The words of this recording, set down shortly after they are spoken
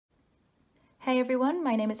everyone,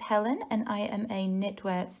 my name is Helen and I am a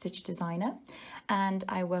knitwear stitch designer, and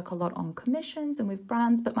I work a lot on commissions and with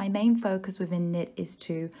brands, but my main focus within knit is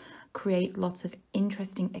to create lots of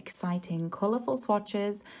interesting, exciting, colourful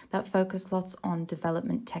swatches that focus lots on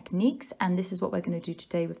development techniques, and this is what we're going to do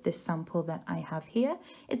today with this sample that I have here.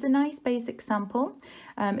 It's a nice basic sample.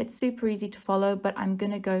 It's super easy to follow, but I'm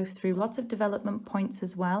going to go through lots of development points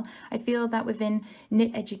as well. I feel that within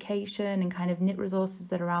knit education and kind of knit resources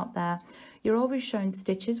that are out there, you're always shown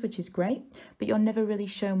stitches, which is great, but you're never really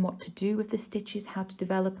shown what to do with the stitches, how to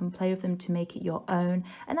develop and play with them to make it your own.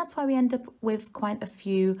 And that's why we end up with quite a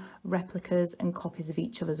few replicas and copies of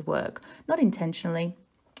each other's work. Not intentionally,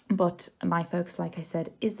 but my focus, like I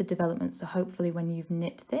said, is the development. So hopefully when you've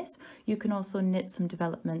knit this, you can also knit some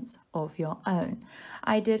developments of your own.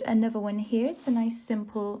 I did another one here. It's a nice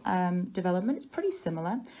simple development. It's pretty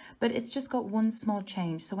similar, but it's just got one small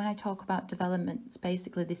change. So when I talk about developments,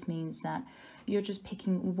 basically this means that you're just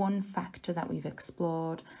picking one factor that we've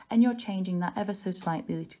explored and you're changing that ever so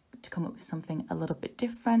slightly to come up with something a little bit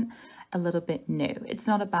different, a little bit new. It's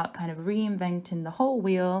not about kind of reinventing the whole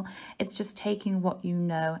wheel. It's just taking what you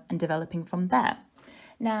know and developing from there.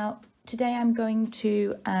 Now, today I'm going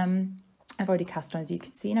to, I've already cast on, as you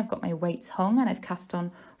can see, and I've got my weights hung and I've cast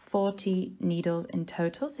on 40 needles in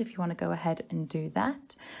total, so if you want to go ahead and do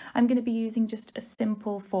that. I'm going to be using just a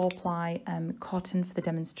simple 4-ply cotton for the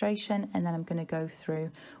demonstration, and then I'm going to go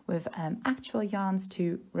through with actual yarns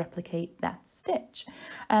to replicate that stitch.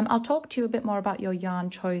 I'll talk to you a bit more about your yarn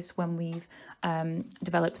choice when we've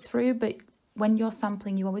developed through, but when you're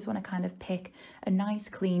sampling, you always want to kind of pick a nice,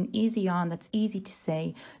 clean, easy yarn that's easy to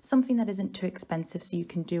see, something that isn't too expensive so you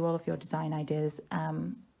can do all of your design ideas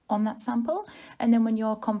on that sample. And then when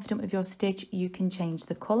you're confident with your stitch, you can change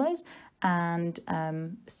the colours and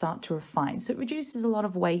start to refine. So it reduces a lot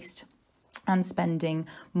of waste and spending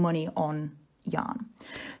money on yarn.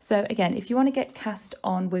 So again, if you want to get cast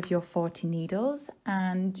on with your 40 needles,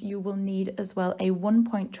 and you will need as well a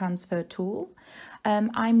 1-point transfer tool.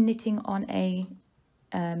 I'm knitting on a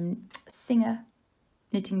Singer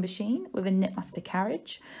knitting machine with a Knitmaster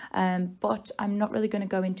carriage, but I'm not really going to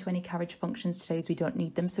go into any carriage functions today as we don't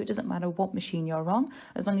need them, so it doesn't matter what machine you're on,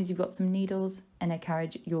 as long as you've got some needles and a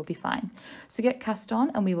carriage, you'll be fine. So get cast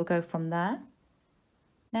on and we will go from there.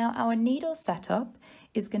 Now our needle setup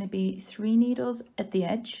is going to be 3 needles at the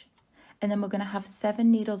edge, and then we're going to have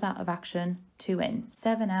 7 needles out of action, 2 in,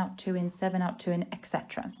 7 out, 2 in, 7 out, 2 in,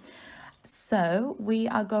 etc. So we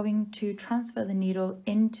are going to transfer the needle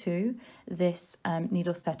into this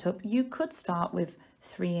needle setup. You could start with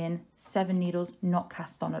 3 in, 7 needles, not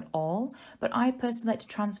cast on at all, but I personally like to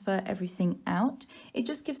transfer everything out. It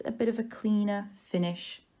just gives a bit of a cleaner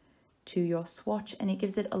finish to your swatch, and it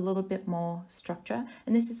gives it a little bit more structure.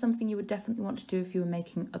 And this is something you would definitely want to do if you were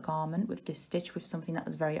making a garment with this stitch, with something that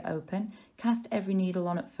was very open. Cast every needle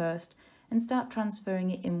on at first and start transferring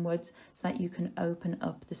it inwards so that you can open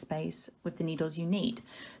up the space with the needles you need.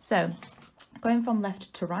 So going from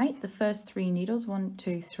left to right, the first 3 needles, 1,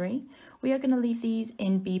 2, 3, we are going to leave these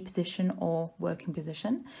in B position or working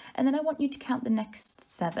position. And then I want you to count the next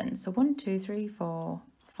 7. So 1, 2, 3, 4,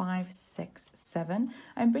 5, 6, 7.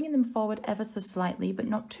 I'm bringing them forward ever so slightly, but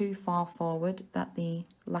not too far forward that the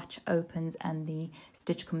latch opens and the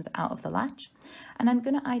stitch comes out of the latch. And I'm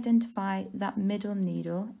going to identify that middle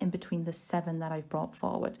needle in between the 7 that I've brought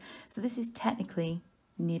forward. So this is technically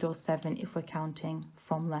needle 7 if we're counting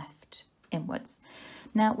from left inwards.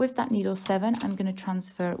 Now with that needle 7, I'm going to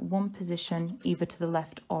transfer one position either to the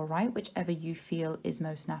left or right, whichever you feel is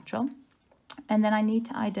most natural. And then I need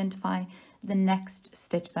to identify the next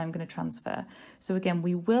stitch that I'm going to transfer. So again,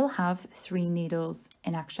 we will have 3 needles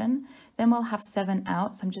in action, then we'll have 7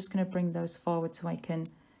 out, so I'm just going to bring those forward so I can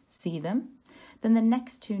see them. Then the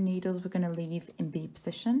next 2 needles we're going to leave in B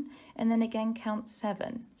position, and then again count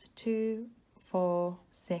 7. So 2, 4,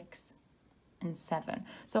 6 and 7.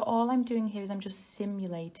 So all I'm doing here is I'm just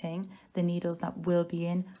simulating the needles that will be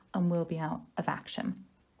in and will be out of action.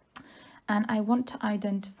 And I want to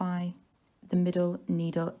identify the middle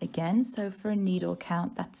needle again. So for a needle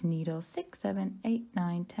count, that's needle 6, 7, 8,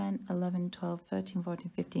 9, 10, 11, 12, 13,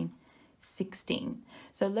 14, 15, 16.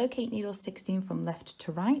 So locate needle 16 from left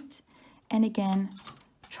to right, and again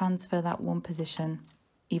transfer that one position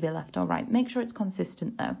either left or right. Make sure it's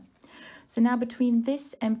consistent though. So now between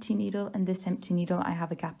this empty needle and this empty needle, I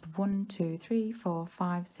have a gap of 1, 2, 3, 4,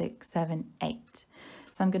 5, 6, 7, 8.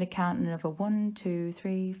 So I'm going to count another 1, 2,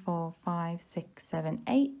 3, 4, 5, 6, 7,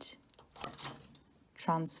 8.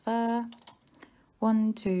 Transfer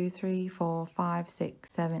 1, 2, 3, 4, 5,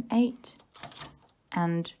 6, 7, 8,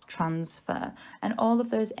 and transfer. And all of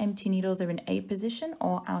those empty needles are in A position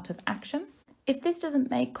or out of action. If this doesn't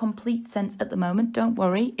make complete sense at the moment, don't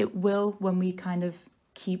worry, it will when we kind of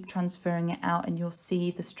keep transferring it out, and you'll see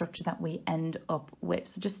the structure that we end up with.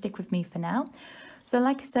 So just stick with me for now. So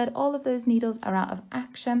like I said, all of those needles are out of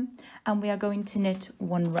action, and we are going to knit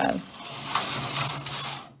one row.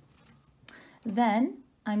 Then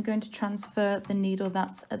I'm going to transfer the needle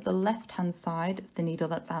that's at the left hand side of the needle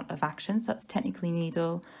that's out of action. So that's technically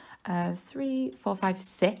needle 3, 4, 5,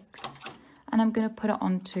 6, and I'm going to put it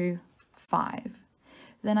onto 5.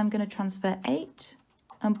 Then I'm going to transfer 8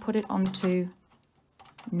 and put it onto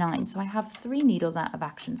 9. So I have 3 needles out of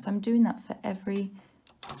action. So I'm doing that for every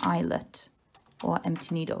eyelet or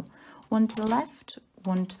empty needle. One to the left,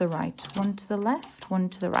 one to the right, one to the left, one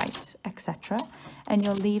to the right, etc. And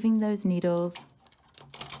you're leaving those needles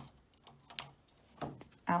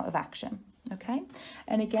out of action, okay?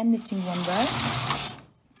 And again, knitting one row,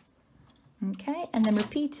 okay? And then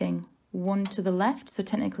repeating one to the left, so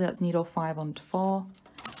technically that's needle 5 onto 4,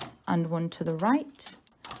 and one to the right,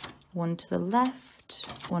 one to the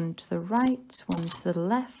left, one to the right, one to the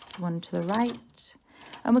left, one to the right.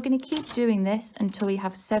 And we're going to keep doing this until we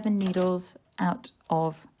have 7 needles out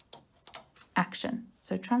of action.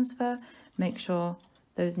 So transfer, make sure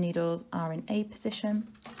those needles are in A position.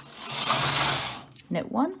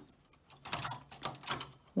 Knit 1,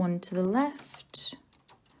 1 to the left,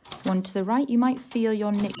 1 to the right. You might feel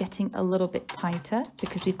your knit getting a little bit tighter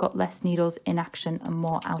because we've got less needles in action and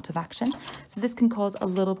more out of action. So this can cause a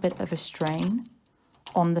little bit of a strain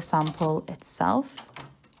on the sample itself.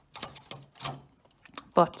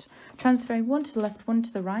 But transferring 1 to the left, 1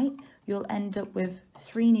 to the right, you'll end up with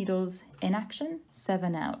 3 needles in action,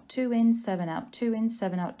 7 out, 2 in, 7 out, 2 in,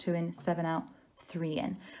 7 out, 2 in, 7 out, 3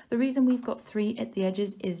 in. The reason we've got 3 at the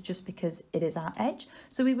edges is just because it is our edge.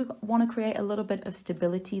 So we want to create a little bit of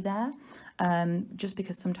stability there, just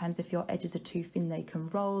because sometimes if your edges are too thin, they can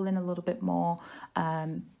roll in a little bit more.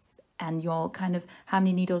 And your kind of how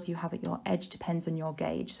many needles you have at your edge depends on your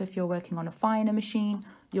gauge. So if you're working on a finer machine,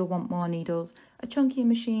 you'll want more needles. A chunkier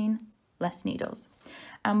machine, less needles.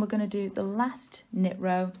 And we're going to do the last knit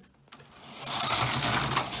row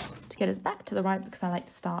to get us back to the right, because I like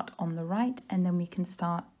to start on the right, and then we can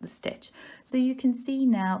start the stitch. So you can see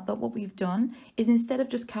now that what we've done is, instead of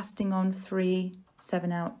just casting on 3,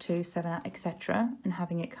 7 out, 2, 7 out, etc., and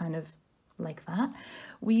having it kind of like that,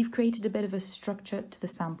 we've created a bit of a structure to the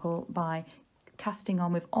sample by casting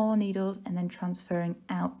on with all needles and then transferring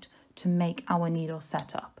out to make our needle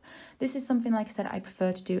setup. This is something, like I said, I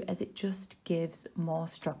prefer to do, as it just gives more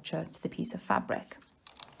structure to the piece of fabric.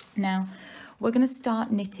 Now we're going to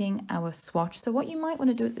start knitting our swatch. So what you might want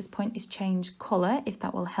to do at this point is change colour, if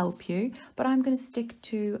that will help you, but I'm going to stick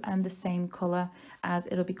to the same colour, as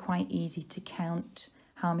it'll be quite easy to count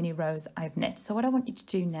how many rows I've knit. So what I want you to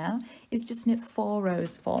do now is just knit 4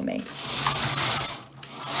 rows for me.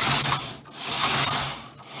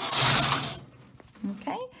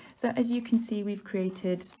 Okay, so as you can see, we've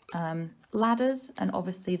created ladders, and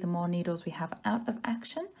obviously the more needles we have out of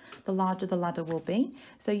action, the larger the ladder will be.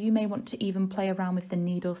 So you may want to even play around with the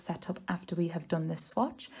needle setup after we have done this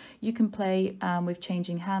swatch. You can play with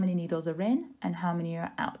changing how many needles are in and how many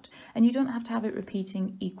are out. And you don't have to have it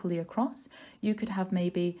repeating equally across. You could have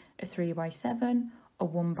maybe a 3 by 7, a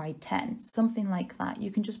 1 by 10, something like that. You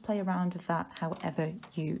can just play around with that however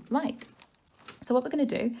you like. So what we're going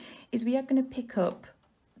to do is we are going to pick up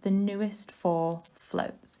the newest 4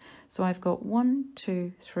 floats. So I've got 1,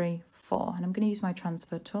 2, 3, 4, and I'm going to use my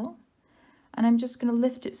transfer tool, and I'm just going to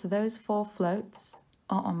lift it so those 4 floats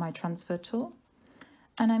are on my transfer tool,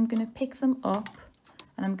 and I'm going to pick them up,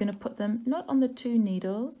 and I'm going to put them not on the 2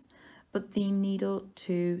 needles, but the needle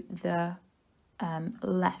to the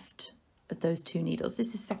left of those 2 needles.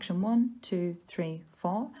 This is section 1, 2, 3,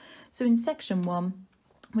 4. So in section 1,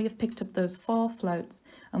 we have picked up those 4 floats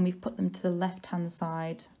and we've put them to the left hand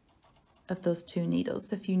side of those 2 needles.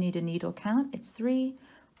 So if you need a needle count, it's 3,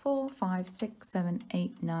 4, 5, 6, 7,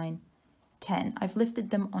 8, 9, 10. I've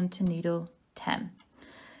lifted them onto needle 10.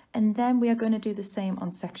 And then we are going to do the same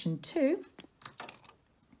on section 2.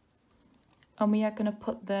 And we are going to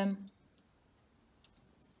put them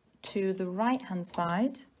to the right hand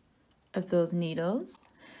side of those needles.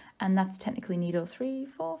 And that's technically needle 3,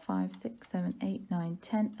 4, 5, 6, 7, 8, 9,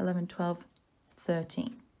 10, 11, 12,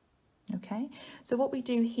 13. Okay, so what we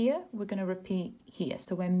do here, we're going to repeat here.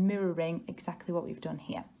 So we're mirroring exactly what we've done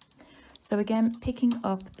here. So again, picking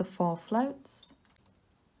up the 4 floats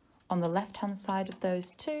on the left hand side of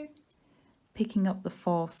those 2, picking up the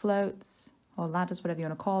 4 floats or ladders, whatever you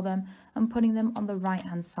want to call them, and putting them on the right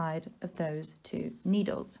hand side of those 2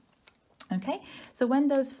 needles. Okay, so when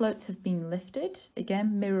those floats have been lifted,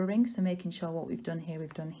 again mirroring, so making sure what we've done here,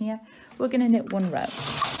 we're going to knit one row.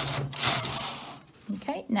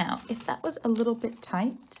 Okay, now if that was a little bit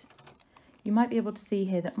tight, you might be able to see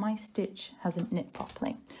here that my stitch hasn't knit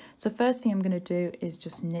properly. So first thing I'm going to do is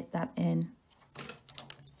just knit that in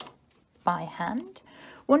by hand.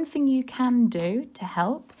 One thing you can do to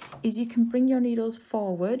help is you can bring your needles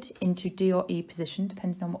forward into D or E position,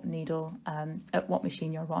 depending on what needle, at what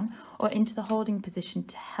machine you're on, or into the holding position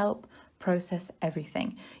to help process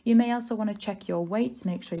everything. You may also want to check your weights,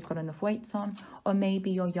 make sure you've got enough weights on, or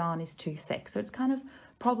maybe your yarn is too thick. So it's kind of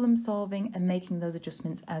problem solving and making those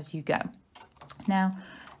adjustments as you go. Now,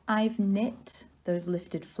 I've knit those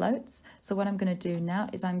lifted floats. So what I'm going to do now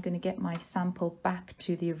is I'm going to get my sample back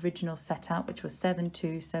to the original set out, which was 7,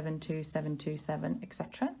 2, 7, 2, 7, 2, 7,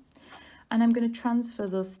 etc. And I'm going to transfer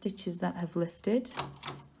those stitches that have lifted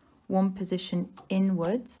one position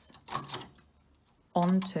inwards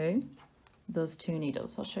onto those two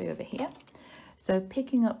needles. I'll show you over here. So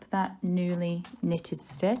picking up that newly knitted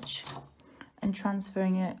stitch and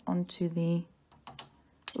transferring it onto the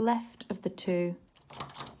left of the two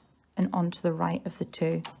and onto the right of the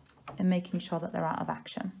two, and making sure that they're out of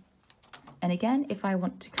action. And again, if I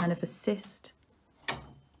want to kind of assist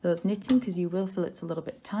those knitting, because you will feel it's a little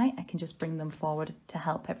bit tight, I can just bring them forward to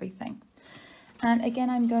help everything. And again,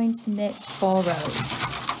 I'm going to knit 4 rows.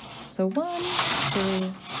 So 1, 2,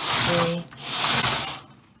 3,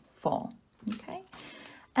 4. Okay.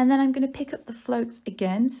 And then I'm going to pick up the floats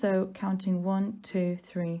again. So counting 1, 2,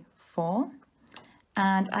 3, 4.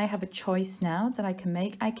 And I have a choice now that I can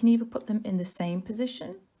make. I can either put them in the same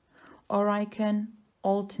position or I can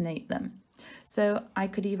alternate them. So I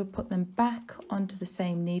could either put them back onto the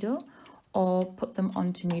same needle or put them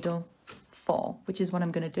onto needle 4, which is what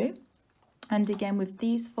I'm going to do. And again, with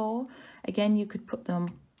these 4, again, you could put them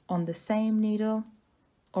on the same needle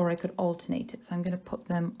or I could alternate it. So I'm going to put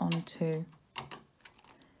them onto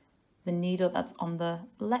the needle that's on the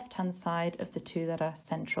left-hand side of the 2 that are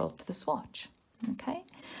central to the swatch. Okay,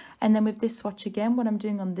 and then with this swatch again, what I'm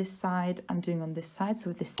doing on this side, I'm doing on this side, so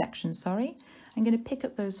with this section, sorry, I'm going to pick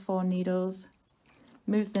up those 4 needles,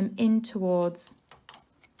 move them in towards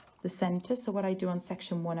the center. So what I do on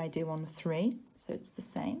section 1, I do on 3, so it's the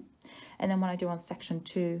same. And then what I do on section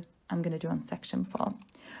 2, I'm going to do on section 4.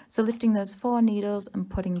 So lifting those 4 needles and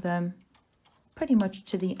putting them pretty much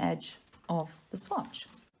to the edge of the swatch.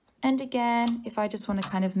 And again, if I just want to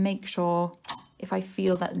kind of make sure, if I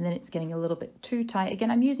feel that then it's getting a little bit too tight, again,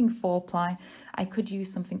 I'm using 4-ply. I could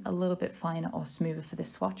use something a little bit finer or smoother for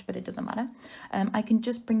this swatch, but it doesn't matter. I can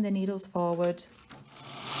just bring the needles forward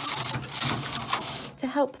to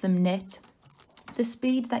help them knit. The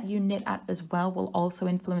speed that you knit at as well will also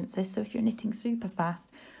influence this. So if you're knitting super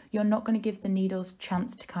fast, you're not going to give the needles a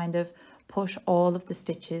chance to kind of push all of the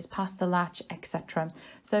stitches past the latch, etc.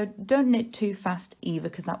 So don't knit too fast either,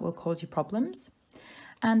 because that will cause you problems.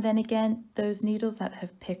 And then again, those needles that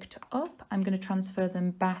have picked up, I'm going to transfer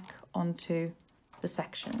them back onto the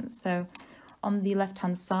sections. So on the left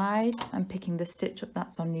hand side, I'm picking the stitch up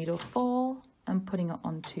that's on needle 4 and putting it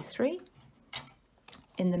onto 3.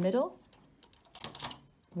 In the middle,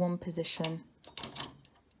 one position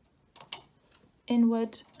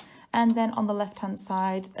inward. And then on the left hand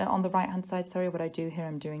side, on the right hand side, sorry, what I do here,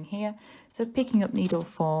 I'm doing here. So picking up needle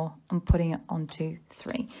 4 and putting it onto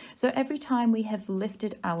 3. So every time we have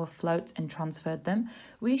lifted our floats and transferred them,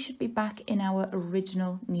 we should be back in our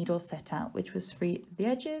original needle set out, which was 3 at the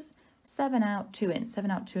edges, 7 out, 2 in, 7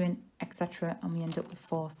 out, 2 in, etc. And we end up with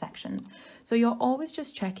 4 sections. So you're always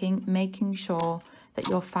just checking, making sure that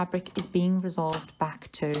your fabric is being resolved back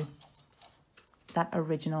to that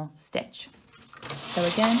original stitch. So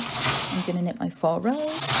again, I'm going to knit my 4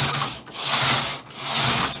 rows.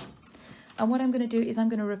 And what I'm going to do is I'm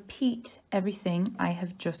going to repeat everything I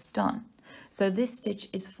have just done. So this stitch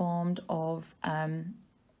is formed of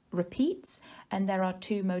repeats, and there are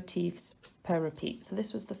 2 motifs per repeat. So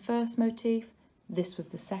this was the first motif, this was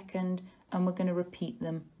the second, and we're going to repeat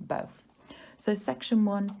them both. So section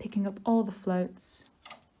 1, picking up all the floats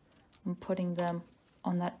and putting them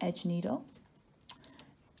on that edge needle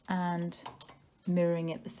and mirroring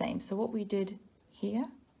it the same. So what we did here,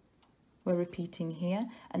 we're repeating here,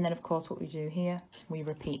 and then of course what we do here, we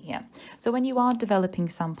repeat here. So when you are developing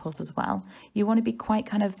samples as well, you want to be quite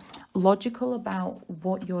kind of logical about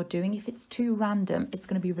what you're doing. If it's too random, it's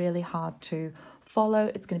going to be really hard to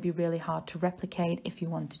follow. It's going to be really hard to replicate if you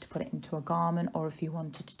wanted to put it into a garment, or if you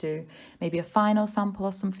wanted to do maybe a final sample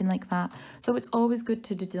or something like that. So it's always good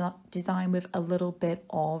to design with a little bit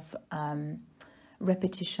of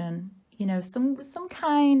repetition, you know, some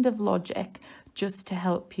kind of logic just to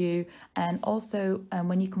help you. And also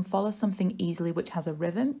when you can follow something easily which has a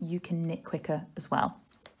rhythm, you can knit quicker as well.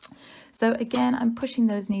 So again, I'm pushing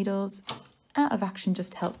those needles out of action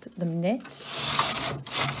just to help them knit,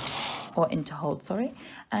 or into hold, sorry.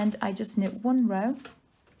 And I just knit one row,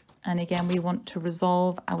 and again we want to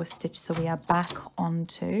resolve our stitch so we are back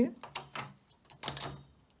onto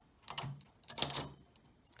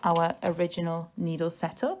our original needle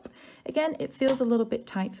setup. Again, it feels a little bit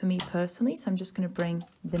tight for me personally, so I'm just going to bring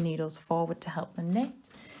the needles forward to help them knit,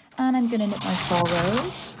 and I'm going to knit my 4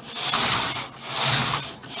 rows.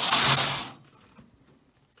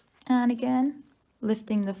 And again,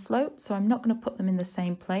 lifting the float, so I'm not going to put them in the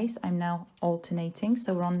same place, I'm now alternating,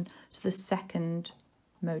 so we're on to the second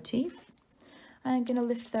motif. I'm going to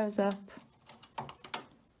lift those up,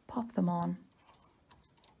 pop them on.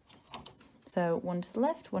 So one to the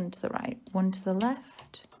left, one to the right, one to the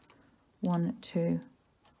left, one to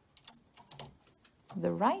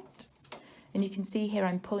the right. And you can see here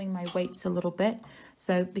I'm pulling my weights a little bit.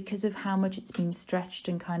 So because of how much it's been stretched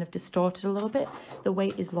and kind of distorted a little bit, the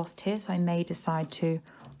weight is lost here. So I may decide to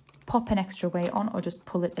pop an extra weight on or just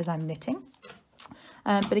pull it as I'm knitting.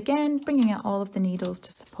 But again, bringing out all of the needles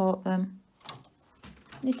to support them,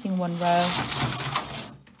 knitting one row,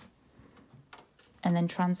 and then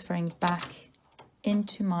transferring back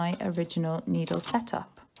into my original needle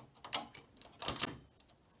setup.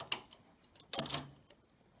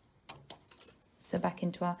 So back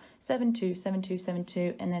into our 7, 2, 7, 2, 7,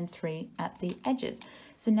 2, and then 3 at the edges.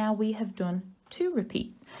 So now we have done 2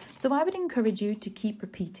 repeats. So I would encourage you to keep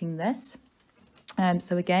repeating this.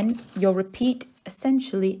 So again, your repeat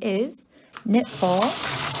essentially is knit 4,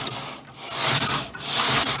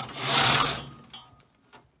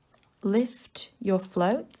 lift your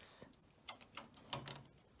floats,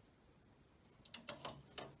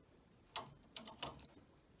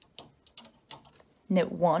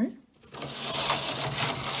 knit 1,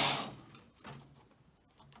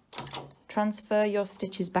 transfer your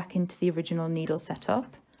stitches back into the original needle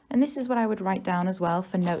setup. And this is what I would write down as well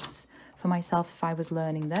for notes for myself if I was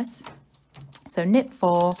learning this. So knit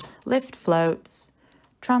 4, lift floats,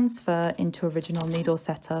 transfer into original needle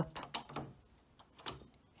setup,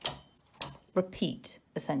 repeat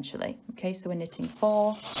essentially. Okay, so we're knitting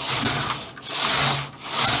 4,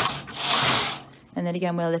 and then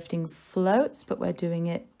again we're lifting floats, but we're doing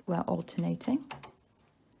it, we're alternating.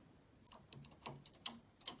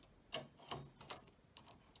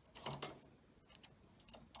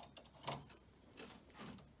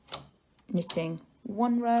 Knitting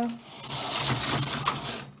 1 row,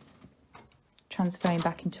 transferring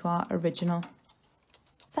back into our original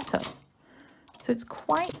setup. So it's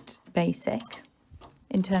quite basic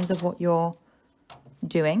in terms of what you're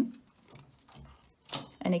doing.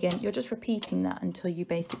 And again, you're just repeating that until you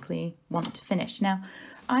basically want to finish. Now,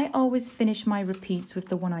 I always finish my repeats with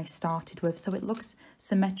the one I started with, so it looks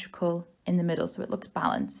symmetrical in the middle, so it looks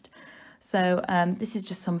balanced. So this is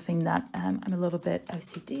just something that I'm a little bit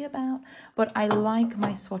OCD about, but I like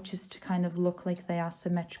my swatches to kind of look like they are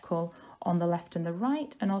symmetrical on the left and the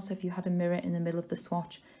right. And also if you had a mirror in the middle of the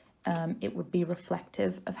swatch, it would be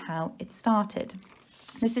reflective of how it started.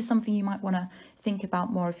 This is something you might want to think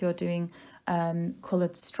about more if you're doing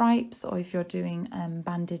coloured stripes, or if you're doing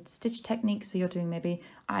banded stitch techniques. So you're doing maybe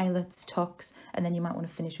eyelets, tucks, and then you might want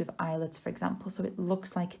to finish with eyelets, for example, so it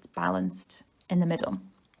looks like it's balanced in the middle.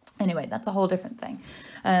 Anyway, that's a whole different thing.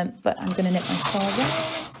 But I'm going to knit my 4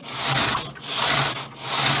 rows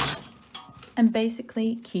and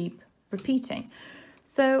basically keep repeating.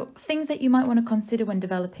 So things that you might want to consider when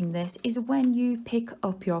developing this is when you pick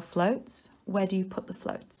up your floats, where do you put the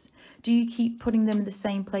floats? Do you keep putting them in the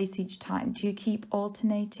same place each time? Do you keep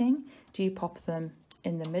alternating? Do you pop them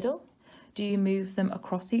in the middle? Do you move them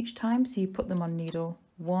across each time? So you put them on needle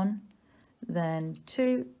 1, then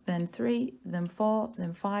 2, then 3, then 4,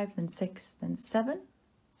 then 5, then 6, then 7.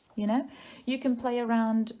 You know, you can play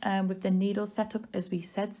around with the needle setup, as we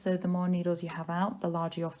said. So the more needles you have out, the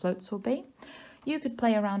larger your floats will be. You could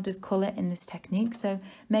play around with colour in this technique. So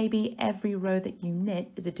maybe every row that you knit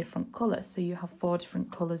is a different colour. So you have 4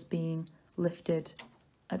 different colours being lifted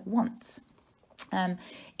at once.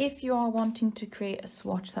 If you are wanting to create a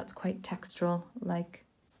swatch that's quite textural, like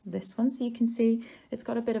this one, so you can see it's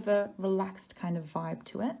got a bit of a relaxed kind of vibe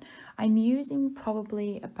to it. I'm using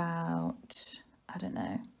probably about, I don't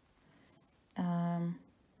know,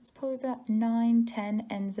 it's probably about 9-10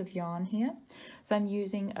 ends of yarn here. So I'm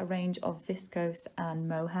using a range of viscose and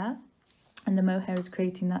mohair, and the mohair is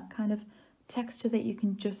creating that kind of texture that you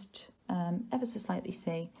can just ever so slightly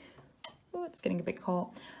see Oh, it's getting a bit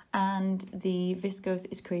hot. And the viscose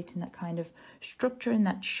is creating that kind of structure and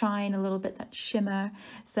that shine a little bit, that shimmer.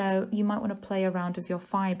 So you might want to play around with your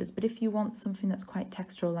fibers, but if you want something that's quite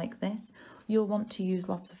textural like this, you'll want to use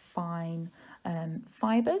lots of fine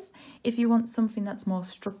fibers. If you want something that's more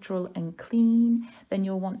structural and clean, then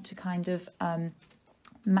you'll want to kind of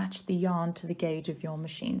match the yarn to the gauge of your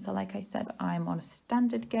machine. So like I said, I'm on a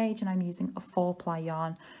standard gauge and I'm using a 4-ply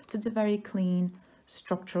yarn, so it's a very clean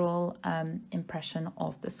structural impression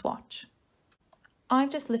of the swatch. I've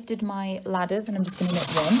just lifted my ladders and I'm just going to knit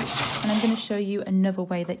one, and I'm going to show you another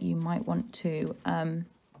way that you might want to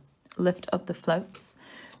lift up the floats.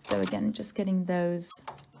 So again, just getting those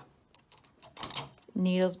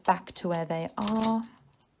needles back to where they are.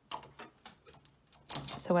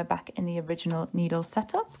 So we're back in the original needle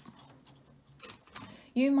setup.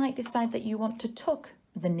 You might decide that you want to tuck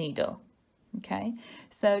the needle. Okay,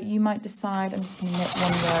 so you might decide, I'm just going to knit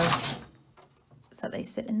one row so they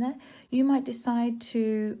sit in there. You might decide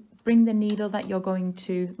to bring the needle that you're going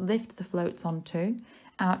to lift the floats onto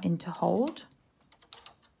out into hold.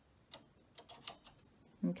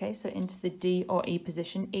 Okay, so into the D or E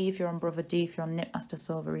position. E if you're on Brother, D if you're on Knitmaster,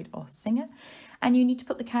 Silver Reed or Singer. And you need to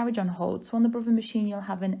put the carriage on hold. So on the Brother machine, you'll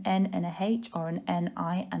have an N and a H, or an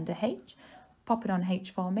N-I and a H. Pop it on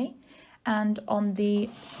H for me. And on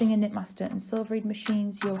the Singer, Knitmaster and Silver Reed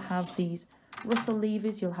machines, you'll have these Russell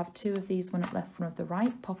levers. You'll have 2 of these, one at left, one at the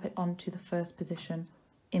right. Pop it onto the first position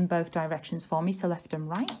in both directions for me, so left and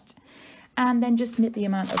right. And then just knit the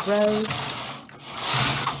amount of rows.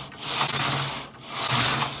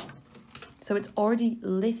 So it's already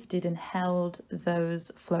lifted and held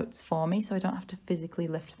those floats for me, so I don't have to physically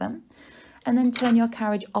lift them. And then turn your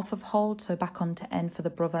carriage off of hold, so back onto N for the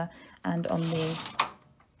Brother, and on the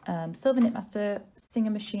Silver Knitmaster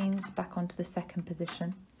Singer machines, back onto the second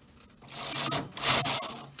position.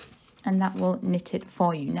 And that will knit it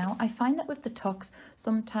for you. Now, I find that with the tucks,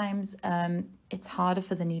 sometimes it's harder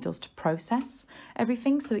for the needles to process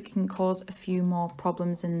everything, so it can cause a few more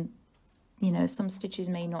problems, and you know, some stitches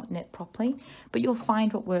may not knit properly, but you'll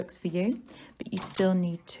find what works for you, but you still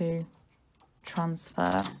need to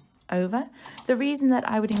transfer over. The reason that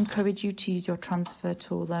I would encourage you to use your transfer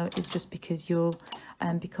tool though is just because you'll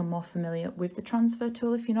become more familiar with the transfer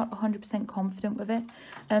tool if you're not 100% confident with it,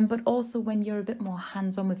 but also when you're a bit more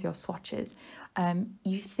hands-on with your swatches,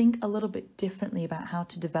 you think a little bit differently about how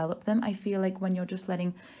to develop them. I feel like when you're just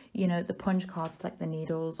letting, you know, the punch card select the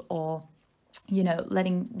needles, or you know,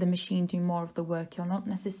 letting the machine do more of the work, you're not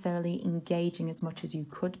necessarily engaging as much as you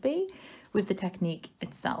could be with the technique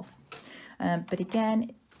itself. But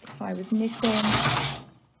again, if I was knitting,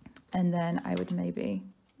 and then I would maybe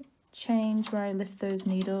change where I lift those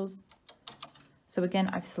needles. So again,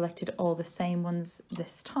 I've selected all the same ones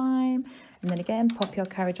this time, and then again, pop your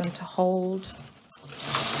carriage onto hold,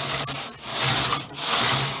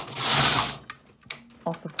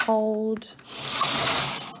 off of hold.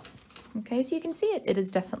 Okay, so you can see it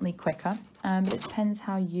is definitely quicker, but it depends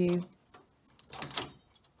how you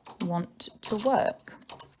want to work.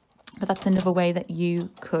 But that's another way that you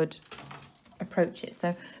could approach it.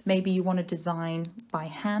 So maybe you want to design by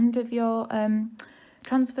hand with your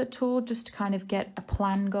transfer tool just to kind of get a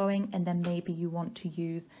plan going, and then maybe you want to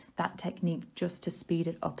use that technique just to speed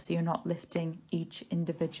it up so you're not lifting each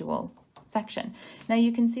individual section. Now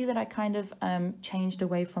you can see that I kind of changed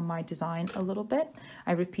away from my design a little bit.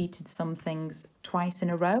 I repeated some things twice in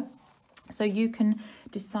a row. So you can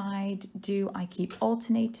decide, do I keep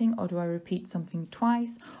alternating, or do I repeat something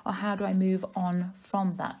twice, or how do I move on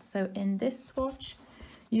from that? So in this swatch,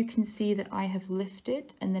 you can see that I have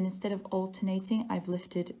lifted, and then instead of alternating, I've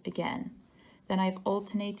lifted again. Then I've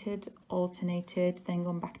alternated, then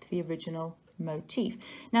gone back to the original motif.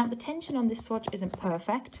 Now the tension on this swatch isn't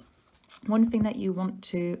perfect. One thing that you want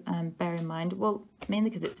to bear in mind, well, mainly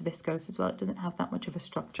because it's viscose as well, it doesn't have that much of a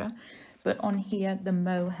structure, but on here, the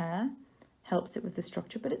mohair helps it with the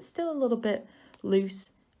structure, but it's still a little bit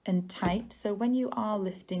loose and tight. So when you are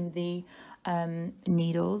lifting the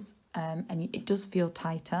needles, and it does feel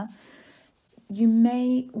tighter, you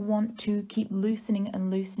may want to keep loosening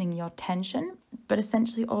and loosening your tension, but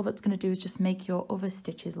essentially all that's going to do is just make your other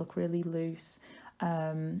stitches look really loose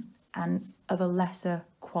and of a lesser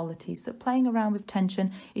quality. So playing around with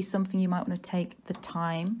tension is something you might want to take the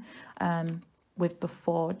time with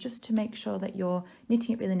before, just to make sure that you're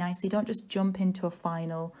knitting it really nicely. Don't just jump into a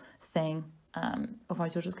final thing,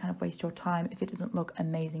 otherwise you'll just kind of waste your time if it doesn't look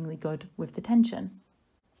amazingly good with the tension.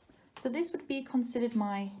 So this would be considered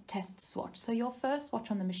my test swatch. So your first swatch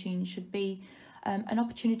on the machine should be an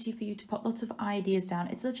opportunity for you to put lots of ideas down.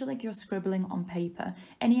 It's literally like you're scribbling on paper.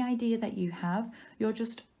 Any idea that you have, you're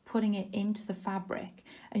just putting it into the fabric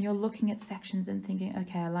and you're looking at sections and thinking,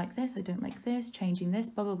 okay, I like this, I don't like this, changing this,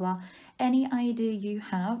 blah, blah, blah. Any idea you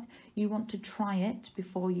have, you want to try it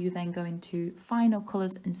before you then go into final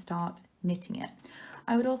colours and start knitting it.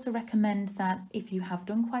 I would also recommend that if you have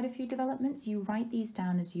done quite a few developments, you write these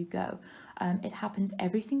down as you go. It happens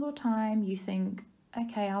every single time. You think,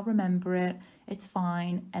 okay, I'll remember it, it's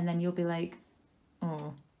fine, and then you'll be like,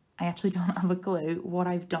 oh, I actually don't have a clue what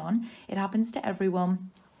I've done. It happens to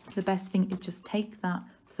everyone. The best thing is just take that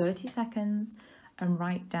 30 seconds and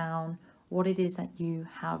write down what it is that you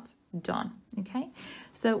have done. Okay,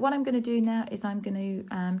 so what I'm going to do now is I'm going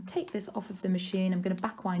to take this off of the machine. I'm going to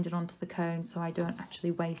back wind it onto the cone so I don't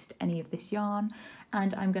actually waste any of this yarn,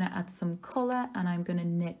 and I'm going to add some colour and I'm going to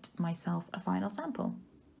knit myself a final sample.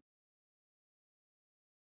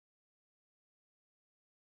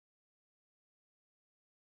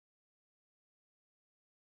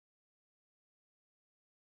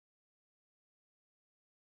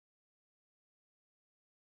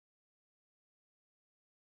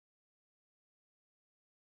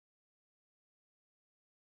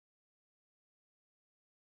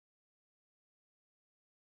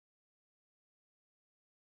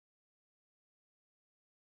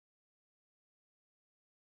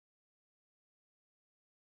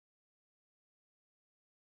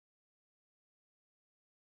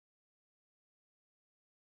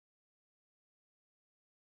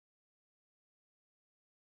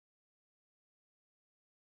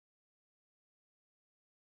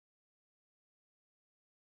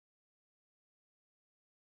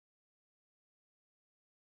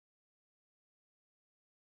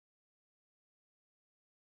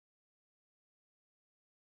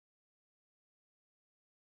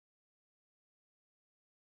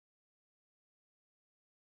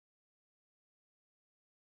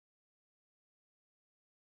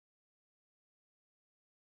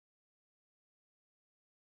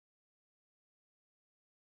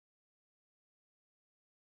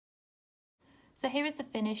 So here is the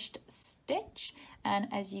finished stitch, and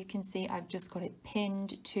as you can see, I've just got it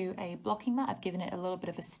pinned to a blocking mat. I've given it a little bit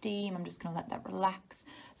of a steam. I'm just going to let that relax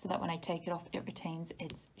so that when I take it off, it retains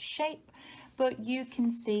its shape. But you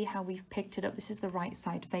can see how we've picked it up. This is the right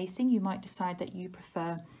side facing. You might decide that you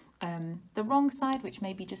prefer the wrong side, which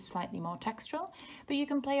may be just slightly more textural, but you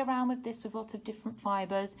can play around with this with lots of different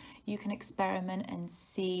fibers. You can experiment and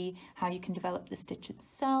see how you can develop the stitch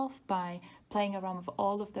itself by playing around with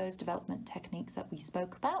all of those development techniques that we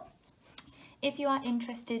spoke about. If you are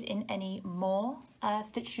interested in any more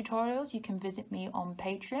stitch tutorials, you can visit me on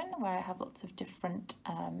Patreon, where I have lots of different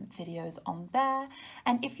videos on there.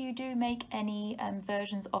 And if you do make any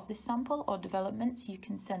versions of this sample or developments, you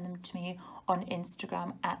can send them to me on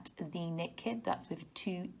Instagram at @theknitkid, that's with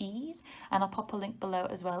 2 E's. And I'll pop a link below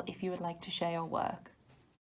as well if you would like to share your work.